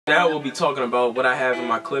Now we'll be talking about what I have in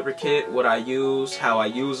my clipper kit, what I use, how I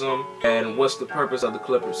use them, and what's the purpose of the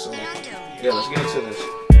clippers. So yeah, let's get into this.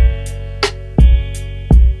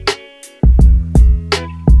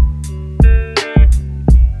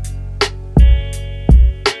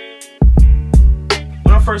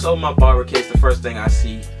 When I first open my barber case, the first thing I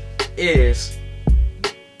see is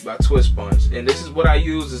my twist sponge, and this is what I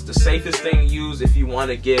use. Is the safest thing to use if you want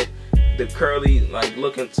to get the curly like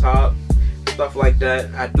looking top, stuff like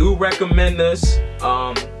that. I do recommend this.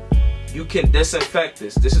 You can disinfect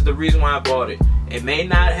this. This is the reason why I bought it. It may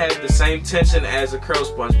not have the same tension as a curl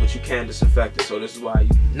sponge, but you can disinfect it. So this is why I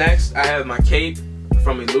use it. Next, I have my cape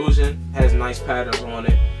from Illusion. It has nice patterns on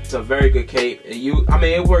it. It's a very good cape. I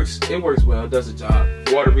mean, it works well. It does the job.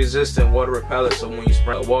 Water resistant, water repellent. So when you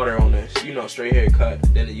spray water on this, you know, straight haircut,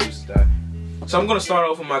 then it uses that. So I'm gonna start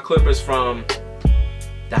off with my clippers from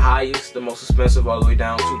the highest, the most expensive, all the way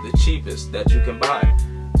down to the cheapest that you can buy.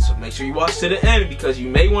 So make sure you watch to the end, because you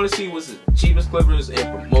may want to see what's the cheapest clippers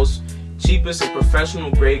and most cheapest and professional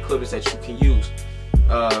grade clippers that you can use.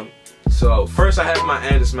 So first I have my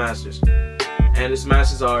Andis Masters. Andis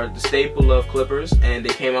Masters are the staple of clippers, and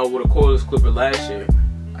they came out with a cordless clipper last year.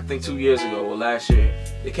 I think 2 years ago or last year.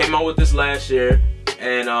 They came out with this last year,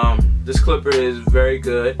 and this clipper is very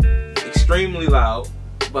good, extremely loud.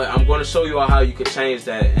 But I'm going to show you all how you can change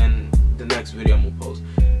that in the next video I'm going to post.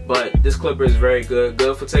 But this clipper is very good.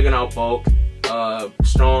 Good for taking out bulk.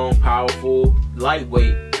 Strong, powerful,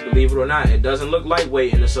 lightweight. Believe it or not, it doesn't look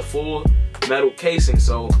lightweight, and it's a full metal casing.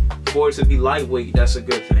 So for it to be lightweight, that's a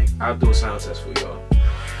good thing. I'll do a sound test for y'all.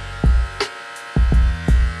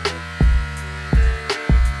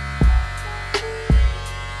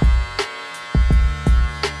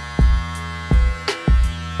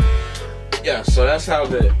 Yeah, so that's how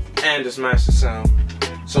the Andis Master sound.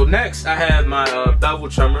 So next I have my bevel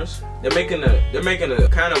trimmers. They're making a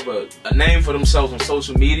kind of a name for themselves on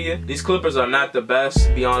social media. These clippers are not the best,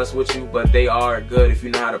 to be honest with you, but they are good if you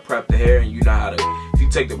know how to prep the hair and you know how to, if you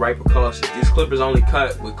take the right precautions. These clippers only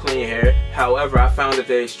cut with clean hair. However, I found that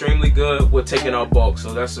they're extremely good with taking out bulk,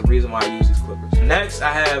 so that's the reason why I use these clippers. Next,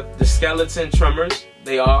 I have the skeleton trimmers.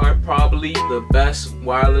 They are probably the best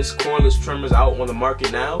wireless cordless trimmers out on the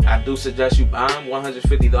market now. I do suggest you buy them.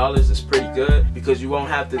 $150 is pretty good, because you won't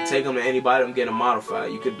have to take them to anybody and get them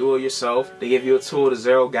modified. You could do it yourself. They give you a tool to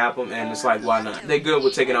zero gap them, and it's like, why not? They're good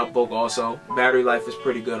with taking out bulk also. Battery life is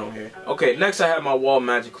pretty good on here. Okay, next I have my Wall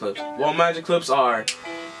Magic clips. Wall Magic clips are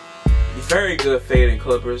very good fading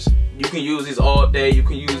clippers. You can use these all day. You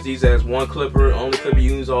can use these as one clipper, only clipper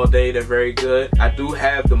you use all day. They're very good. I do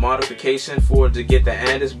have the modification to get the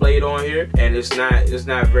Andis blade on here, and it's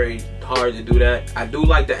not very hard to do that. I do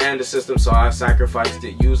like the Andis system, so I sacrificed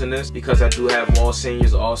it using this, because I do have Wall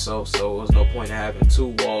Seniors also, so there's no point in having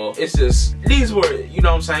two Wall. It's just, these were, you know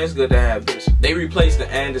what I'm saying, it's good to have this. They replaced the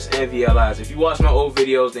Andis NVLIs. If you watch my old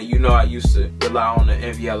videos, then you know I used to rely on the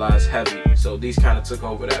NVLIs heavy, so these kind of took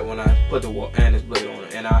over that when I put the Andis blade on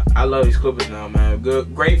it, and I love these clippers now, man.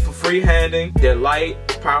 Good, great for freehanding. They're light,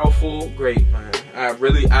 powerful, great, man.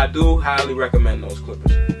 I do highly recommend those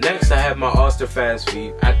clippers. Next, I have my Auster Fast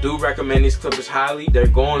Feed. I do recommend these clippers highly. They're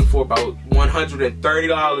going for about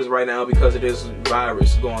 $130 right now because of this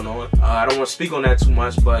virus going on. I don't want to speak on that too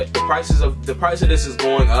much, but the price of this is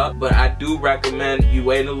going up. But I do recommend you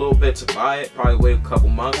waiting a little bit to buy it. Probably wait a couple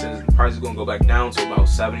months, and the price is going to go back down to about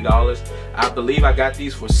 $70. I believe I got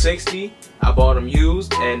these for $60. I bought them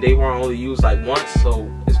used, and they were only used like once,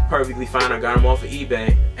 so it's perfectly fine. I got them off of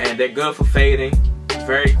eBay, and they're good for fading.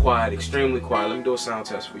 Very quiet, extremely quiet. Let me do a sound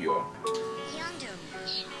test for you all.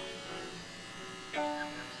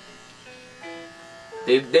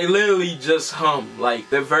 They literally just hum. Like,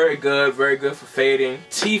 they're very good for fading.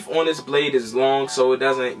 Teeth on this blade is long, so it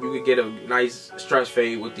doesn't, you could get a nice stretch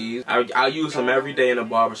fade with these. I use them every day in a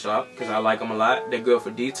barbershop because I like them a lot. They're good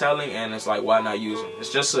for detailing, and it's like, why not use them?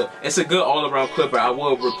 It's a good all-around clipper. I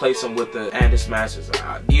will replace them with the Andis Masters.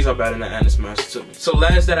 These are better than the Andis Masters to me. So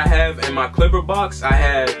last that I have in my clipper box, I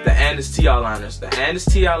have the Andis TI liners. The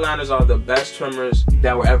Andis TI liners are the best trimmers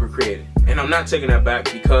that were ever created. And I'm not taking that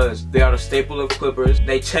back, because they are the staple of clippers.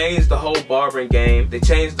 They changed the whole barbering game. They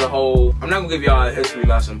changed the whole, I'm not gonna give y'all a history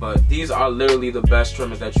lesson, but these are literally the best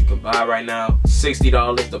trimmers that you can buy right now.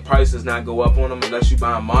 $60, the price does not go up on them unless you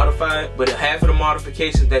buy them modified. But half of the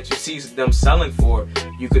modifications that you see them selling for,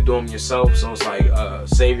 you could do them yourself. So it's like,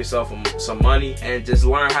 save yourself some money and just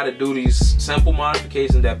learn how to do these simple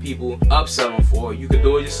modifications that people upsell them for. You could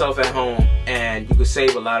do it yourself at home, and you could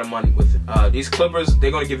save a lot of money with it. These clippers,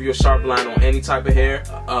 they're gonna give you a sharp line on any type of hair,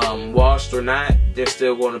 washed or not. They're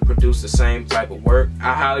still going to produce the same type of work.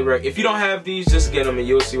 I highly recommend. If you don't have these, just get them and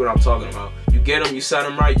you'll see what I'm talking about. You get them, you set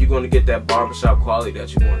them right, you're going to get that barbershop quality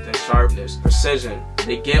that you want. That sharpness, precision.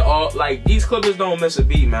 They get all, like, these clippers don't miss a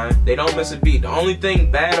beat, man. They don't miss a beat. The only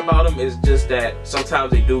thing bad about them is just that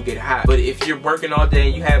sometimes they do get hot. But if you're working all day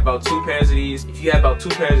and you have about 2 pairs of these,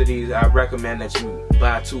 I recommend that you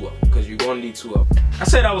buy 2 of them, because you're going to need 2 of them. I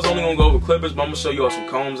said I was only going to go over clippers, but I'm going to show you all some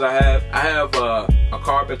combs I have. I have a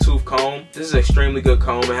carbon tooth comb. This is an extremely good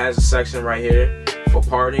comb. It has a section right here for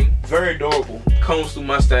parting. Very durable. Combs through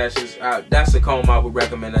mustaches. That's the comb I would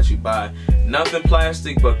recommend that you buy. Nothing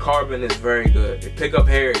plastic, but carbon is very good. They pick up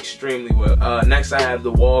hair extremely well. Next I have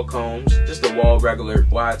the wall combs. Just the wall regular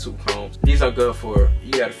wide tooth combs. These are good for,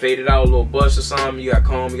 you gotta fade it out, a little bush or something. You got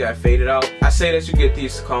comb, you gotta fade it out. I say that you get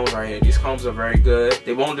these combs right here. These combs are very good.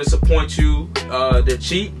 They won't disappoint you. They're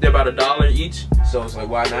cheap. They're about $1 each. So it's like,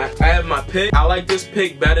 why not? I have my pick. I like this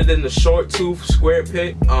pick better than the short tooth square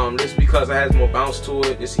pick. Just because it has more bounce to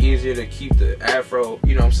it. It's easier to keep the afro,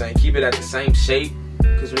 you know what I'm saying, keep it at the same shape.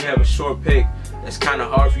 Because when you have a short pick, it's kind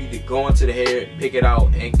of hard for you to go into the hair, pick it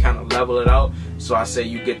out, and kind of level it out. So I say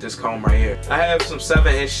you get this comb right here. I have some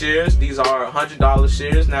 7-inch shears. These are $100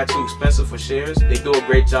 shears, not too expensive for shears. They do a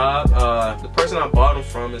great job. The person I bought them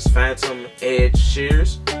from is Phantom Edge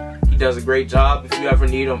Shears. He does a great job. If you ever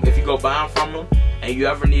need them, if you go buy them from him, and you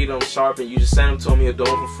ever need them sharpened, you just send them to me, he'll do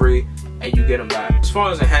them for free, and you get them back. As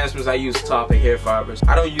far as enhancements, I use Topic hair fibers.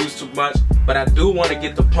 I don't use too much, but I do want to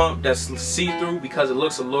get the pump that's see-through because it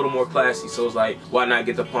looks a little more classy. So it's like, why not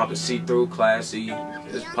get the pump that's see-through, classy,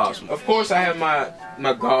 as possible. Of course, I have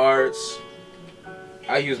my guards.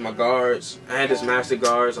 I use my guards. I had this master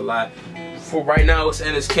guards a lot. For right now, it's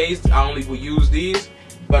in its case. I only will use these,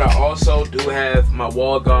 but I also do have my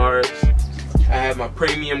wall guards. I have my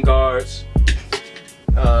premium guards.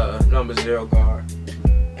 Number 0 guard,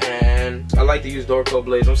 and I like to use Dorco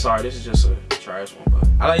blades. I'm sorry, this is just a trash one, but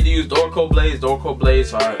I like to use Dorco blades. Dorco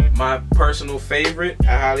blades are my personal favorite.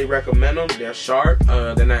 I highly recommend them. They're sharp.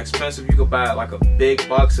 They're not expensive. You could buy like a big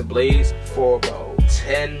box of blades for about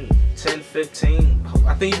 10, 15.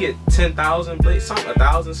 I think you get 10,000 blades, something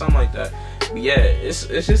 1,000, something like that. But yeah, it's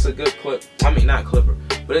just a good clip. I mean, not clipper,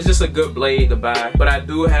 but it's just a good blade to buy. But I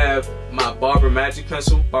do have my Barber Magic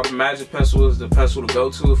Pencil. Barber Magic Pencil is the pencil to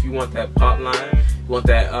go to if you want that pop line, you want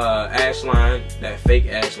that ash line, that fake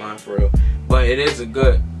ash line for real. But it is a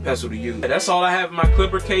good pencil to use. That's all I have in my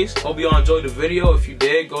clipper case. Hope you all enjoyed the video. If you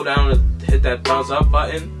did, go down and hit that thumbs up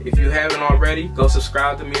button. If you haven't already, go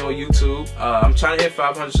subscribe to me on YouTube. I'm trying to hit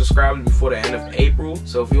 500 subscribers before the end of April.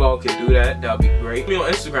 So if you all can do that, that'll be great. Me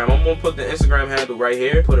on Instagram. I'm gonna put the Instagram handle right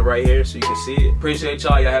here. Put it right here so you can see it. Appreciate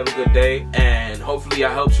y'all. Y'all have a good day. And hopefully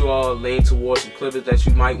I helped you all lean towards some clippers that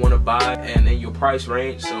you might want to buy and in your price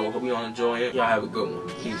range. So hope you all enjoy it. Y'all have a good one.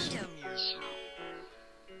 Peace.